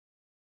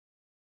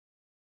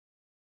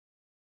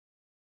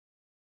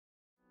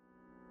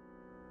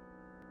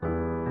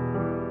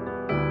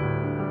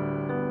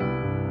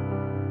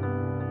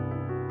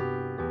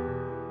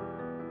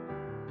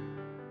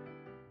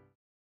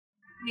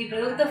Mi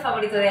producto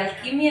favorito de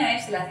ALQVIMIA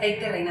es el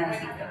aceite Reina de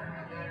Egipto.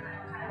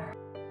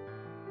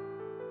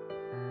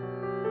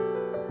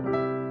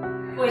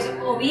 Pues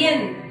o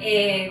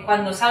bien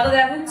cuando salgo de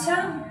la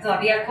ducha,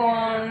 todavía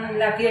con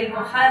la piel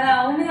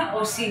mojada, húmeda,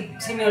 o si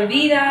se me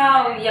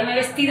olvida o ya me he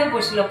vestido,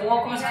 pues lo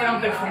pongo como si fuera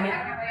un perfume.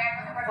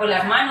 O en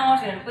las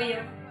manos, en el cuello.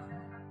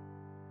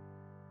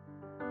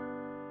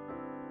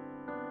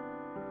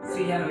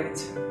 Sí, ya lo he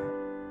hecho.